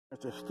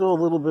There's still a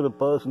little bit of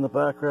buzz in the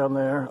background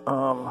there.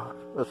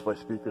 That's my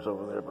speakers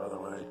over there, by the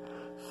way.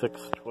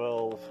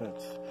 612.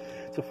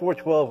 It's a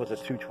 412 with a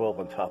 212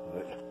 on top of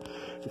it.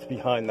 It's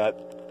behind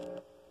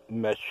that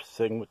mesh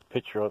thing with the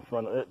picture on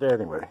front of it.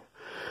 Anyway,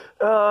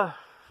 got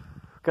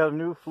a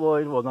new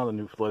Floyd. Well, not a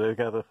new Floyd. I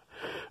got the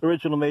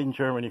original made in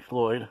Germany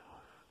Floyd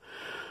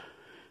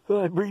that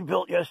I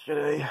rebuilt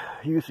yesterday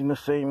using the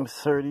same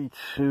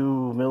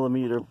 32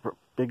 millimeter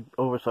big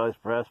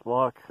oversized brass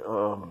block.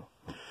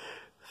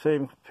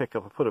 Same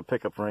pickup. I put a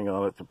pickup ring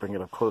on it to bring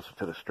it up closer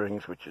to the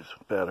strings, which is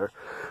better.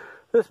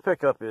 This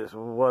pickup is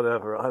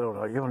whatever. I don't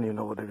know. You don't even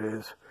know what it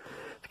is.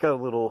 It's got a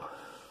little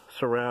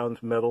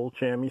surround metal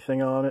jammy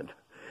thing on it,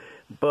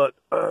 but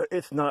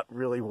it's not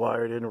really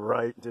wired in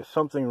right. There's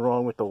something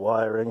wrong with the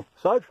wiring.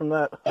 Aside from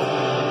that,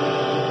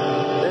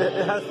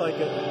 it has like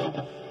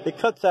it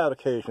cuts out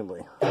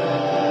occasionally. See,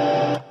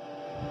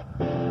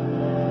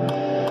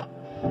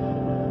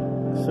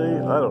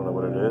 I don't know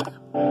what it is.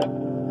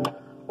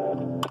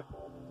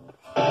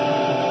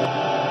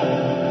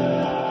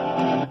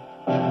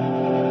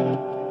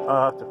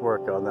 I'll have to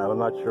work on that. I'm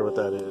not sure what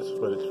that is,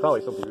 but it's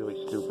probably something really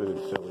stupid and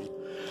silly.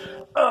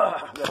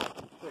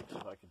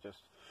 If I could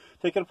just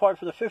take it apart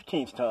for the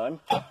 15th time.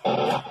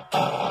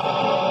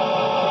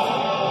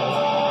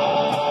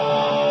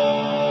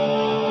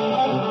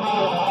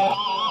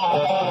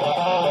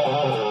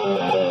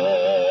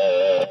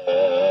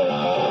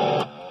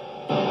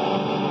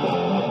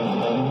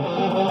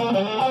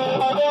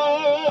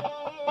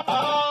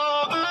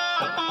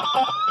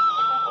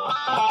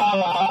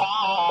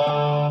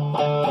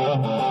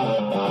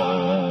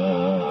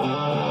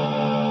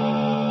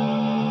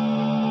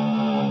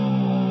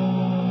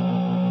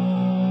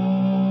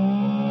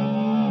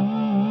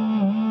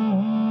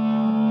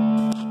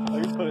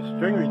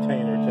 String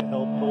retainer to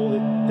help hold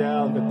it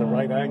down at the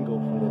right angle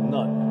from the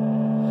nut.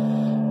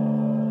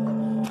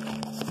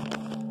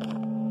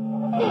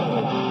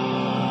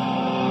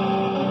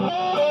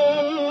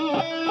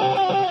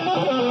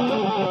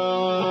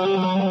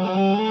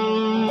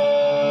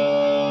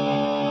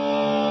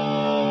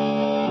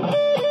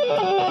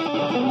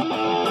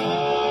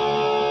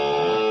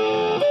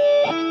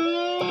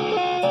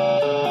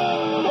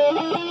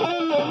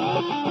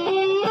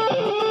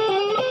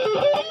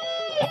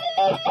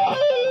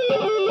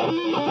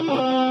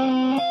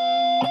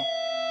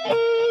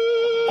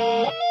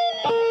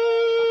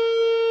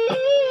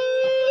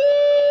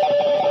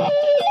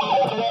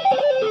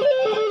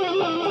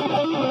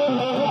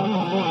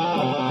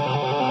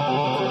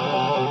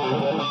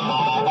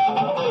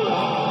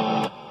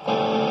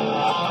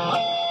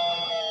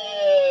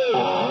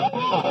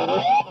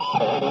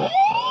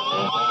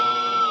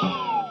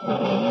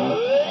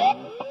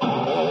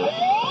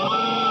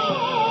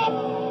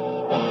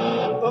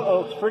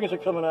 Uh-oh, springs are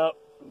coming out.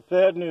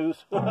 Bad news.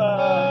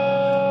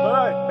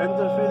 Alright, end of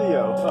the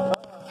video.